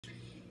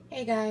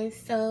Hey guys,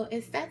 so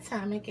it's that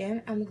time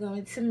again. I'm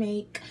going to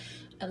make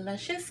a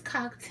luscious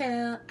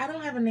cocktail. I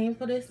don't have a name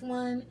for this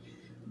one,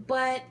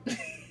 but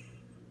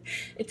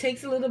it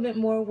takes a little bit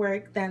more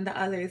work than the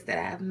others that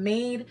I've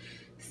made.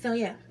 So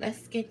yeah,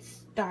 let's get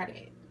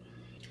started.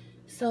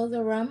 So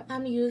the rum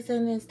I'm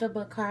using is the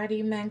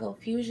Bacardi Mango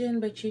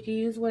Fusion, but you can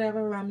use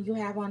whatever rum you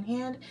have on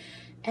hand.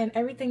 And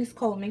everything's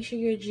cold. Make sure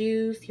your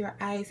juice, your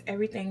ice,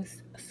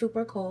 everything's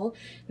super cold.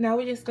 Now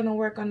we're just gonna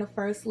work on the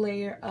first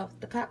layer of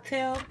the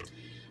cocktail.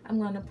 I'm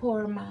going to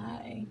pour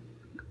my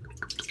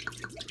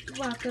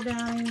vodka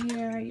down in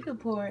here. You can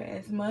pour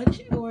as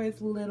much or as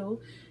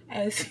little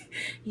as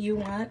you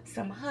want.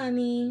 Some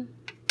honey,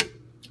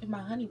 if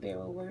my honey bear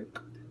will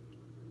work.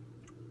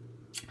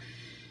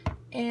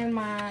 And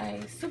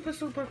my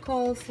super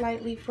cold,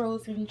 slightly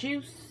frozen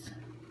juice.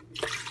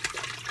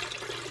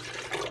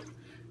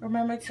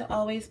 Remember to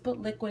always put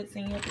liquids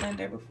in your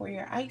blender before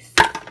your ice.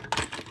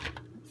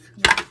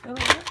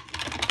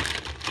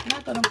 I'm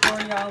not going to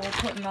bore y'all with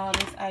putting all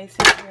this ice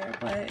in here,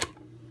 but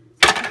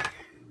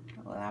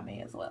well, I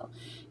may as well.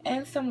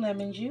 And some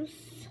lemon juice.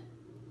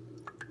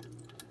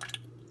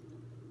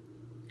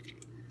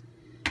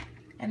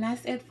 And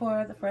that's it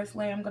for the first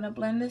layer. I'm going to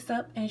blend this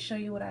up and show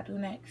you what I do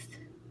next.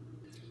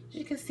 As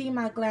you can see,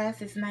 my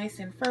glass is nice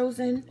and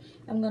frozen.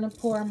 I'm going to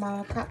pour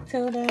my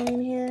cocktail down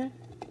in here.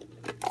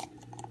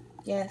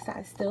 Yes,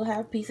 I still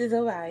have pieces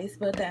of ice,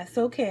 but that's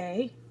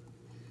okay.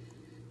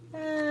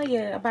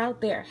 Yeah,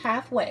 about there,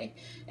 halfway.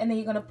 And then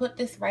you're going to put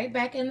this right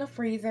back in the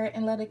freezer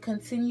and let it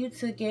continue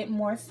to get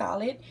more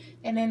solid.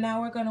 And then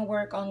now we're going to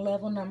work on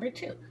level number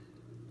 2.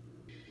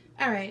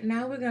 Alright,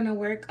 now we're going to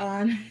work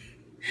on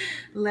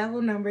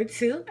level number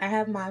 2. I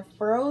have my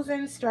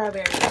frozen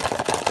strawberries.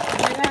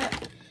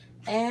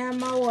 And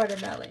my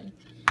watermelon.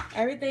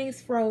 Everything's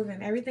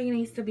frozen. Everything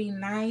needs to be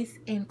nice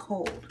and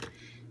cold.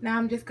 Now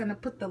I'm just going to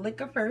put the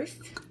liquor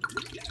first.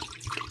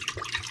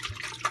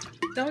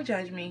 Don't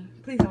judge me.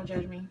 Please don't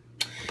judge me.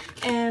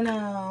 And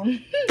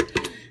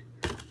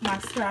my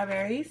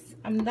strawberries.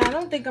 I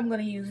don't think I'm going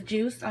to use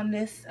juice on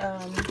this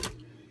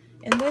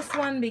in this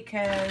one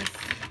because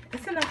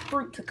it's enough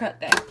fruit to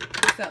cut that.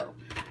 So,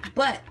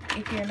 but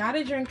if you're not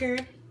a drinker,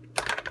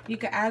 you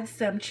can add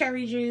some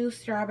cherry juice,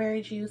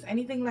 strawberry juice,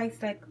 anything like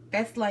that.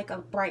 That's like a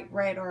bright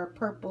red or a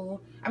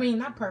purple. I mean,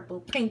 not purple,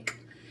 pink.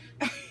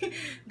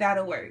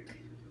 That'll work.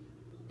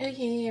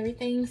 Okay,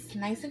 everything's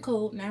nice and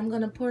cold. Now I'm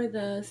going to pour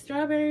the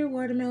strawberry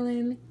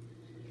watermelon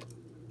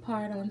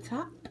part on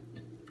top.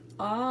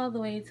 All the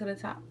way to the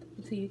top.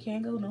 Until you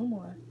can't go no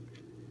more.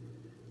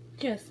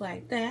 Just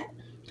like that.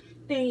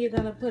 Then you're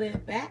going to put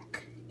it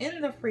back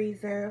in the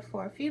freezer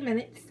for a few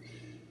minutes.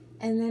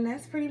 And then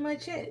that's pretty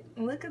much it.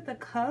 Look at the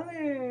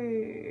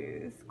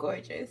colors.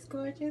 Gorgeous,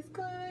 gorgeous,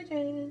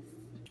 gorgeous.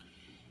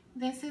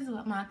 This is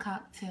what my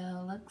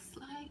cocktail looks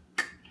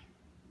like.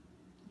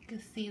 You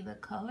can see the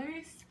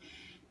colors.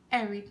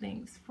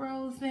 Everything's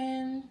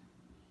frozen.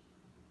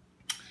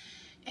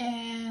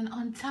 And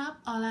on top,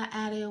 all I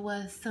added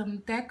was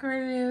some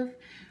decorative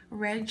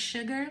red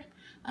sugar.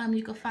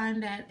 You can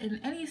find that in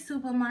any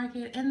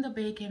supermarket in the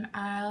baking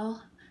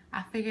aisle.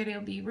 I figured it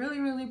would be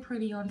really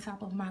pretty on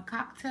top of my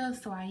cocktail,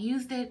 so I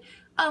used it.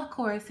 Of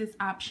course, it's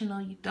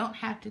optional. You don't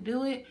have to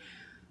do it,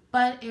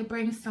 but it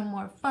brings some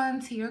more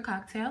fun to your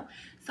cocktail.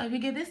 So if you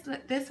give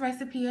this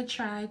recipe a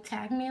try,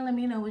 tag me and let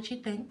me know what you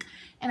think.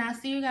 And I'll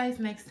see you guys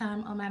next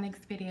time on my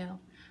next video.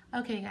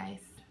 Okay, guys.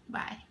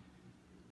 Bye.